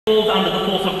falls under the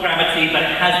force of gravity, but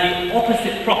it has the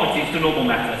opposite properties to normal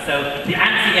matter. So the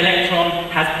anti-electron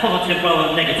has positive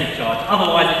rather than negative charge.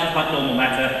 Otherwise, it's just like normal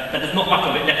matter. That there's not much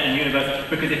of it left in the universe,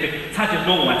 because if it touches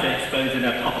normal matter, it's exposed in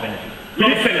a pot of energy.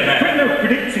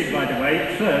 Predicted, by the way,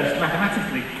 first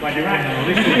mathematically by Dirac.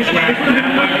 This is one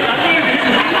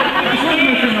of the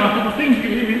most remarkable things.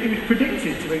 It was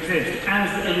predicted to exist as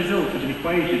a result of an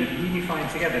equation of unifying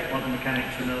together quantum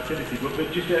mechanics and relativity, but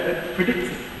just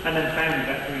predicted and then found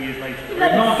about 3 years later.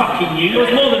 Not fucking new. It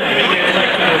was more than 8 years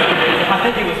later. I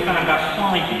think it was found about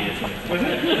 5 years later. Was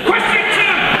it? Question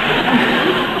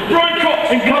 2! Bright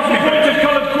Cox in consequence of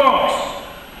coloured quarks.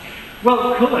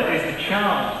 Well, colour is the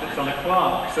charge that's on a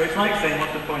quark, so it's like saying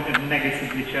what's the point of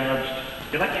negatively charged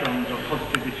electrons or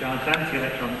positively charged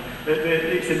anti-electrons.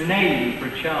 It's a name for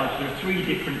a charge. There are 3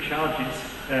 different charges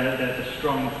that the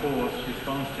strong force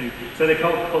responds to. So they're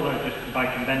called colour just by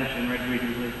convention, red, green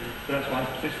and blue. So that's why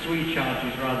it's 3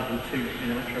 charges rather than 2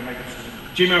 in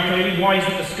electromagnetism. Jim Al-Khalili, why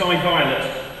isn't the sky violet?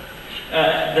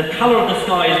 The colour of the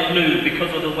sky is blue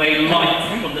because of the way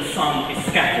light from the sun is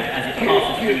scattered as it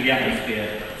passes through the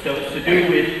atmosphere. So it's to do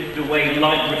with the way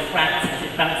light refracts as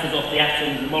it bounces off the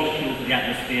atoms and molecules of the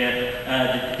atmosphere.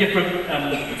 The different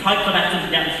types of atoms in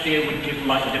the atmosphere would give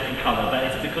light a different colour, but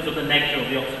it's because of the nature of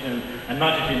the oxygen and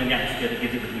nitrogen in the atmosphere that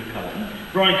gives it the blue colour.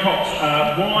 Brian Cox,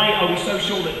 why are we so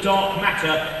sure that dark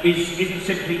matter isn't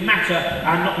simply matter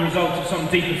and not the result of some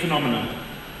deeper phenomenon?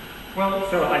 Well,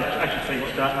 so I should say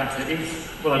what dark matter is.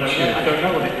 Well, I don't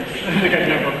know what it is. I get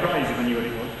a Nobel Prize if I knew what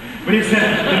it was. But it's the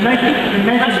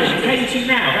measurement. It's taking to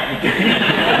now, that would be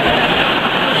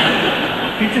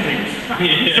Peter Higgs.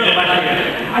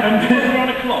 We're on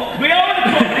a clock. We are on a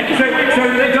clock! So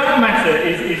the dark matter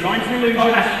is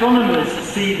astronomers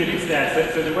see that it's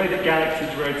there. So the way that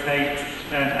galaxies rotate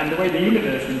and the way the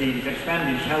universe indeed is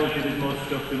expanding tells you there's more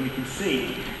stuff than we can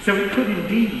see. So it could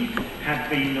indeed have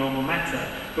been normal matter.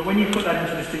 But when you put that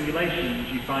into the simulations,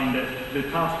 you find that the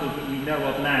particles that we know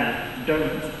of now don't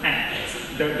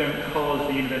cause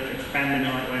the universe to expand in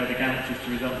the right way or the galaxies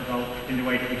to evolve in the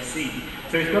way that we see.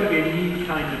 So it's got to be a new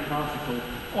kind of particle,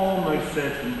 almost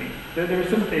certainly. There are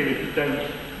some theories that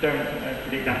don't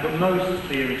predict that, but most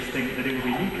theorists think that it will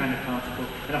be a new kind of particle,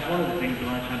 and that's one of the things the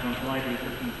Large Hadron Collider is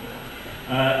looking for.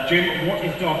 Jim, what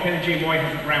is dark energy and why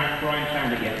hasn't Brian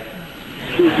found it yet?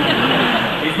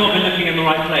 He's not been looking in the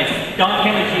right place. Dark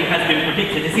energy has been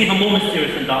predicted. It's even more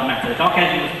mysterious than dark matter. Dark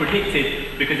energy was predicted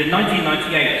because in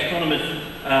 1998 astronomers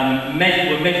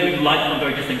were measuring light from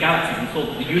very distant galaxies and saw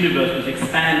that the universe was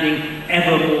expanding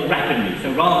ever more rapidly.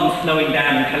 So rather than slowing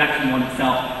down and collapsing on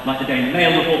itself like the Daily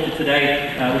Mail reported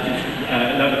today, which is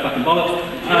a load of fucking bollocks,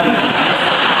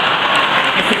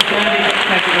 it's expanding.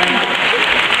 Thank you very much.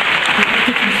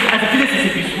 As a physicist,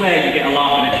 if you swear, you get a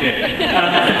laugh and a cheer.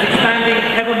 It's expanding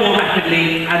ever more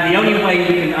rapidly, and the only way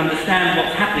we can understand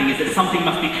what's happening is that something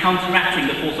must be counteracting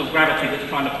the force of gravity that's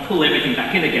trying to pull everything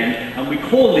back in again, and we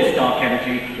call this dark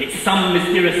energy. It's some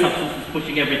mysterious substance that's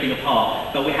pushing everything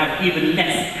apart, but we have even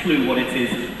less clue what it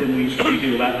is than we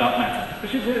do about dark matter.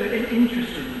 Which is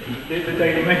interesting, the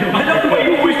Daily Mail. I love the way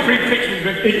you always prefix it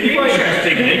with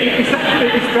interestingly.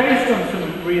 It's based on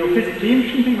some real physics. The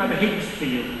interesting thing about the Higgs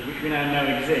field, which we now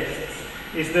know exists,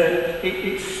 is that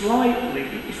it's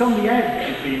on the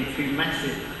edge of being too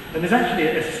massive. And there's actually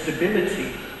a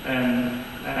stability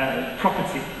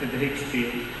property of the Higgs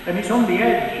field, and it's on the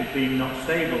edge of being not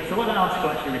stable. So what that article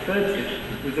actually referred to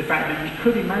was the fact that you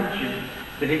could imagine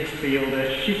the Higgs field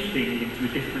shifting into a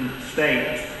different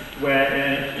state,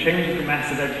 where changes the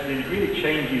mass of everything, it really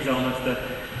changes almost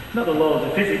not the laws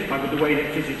of physics, but the way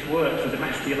that physics works, so the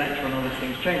mass of the electron, all those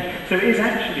things change. So it is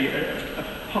actually a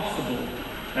possible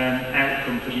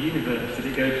outcome for the universe, that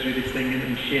it goes through this thing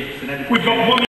and shifts and everything. We've got one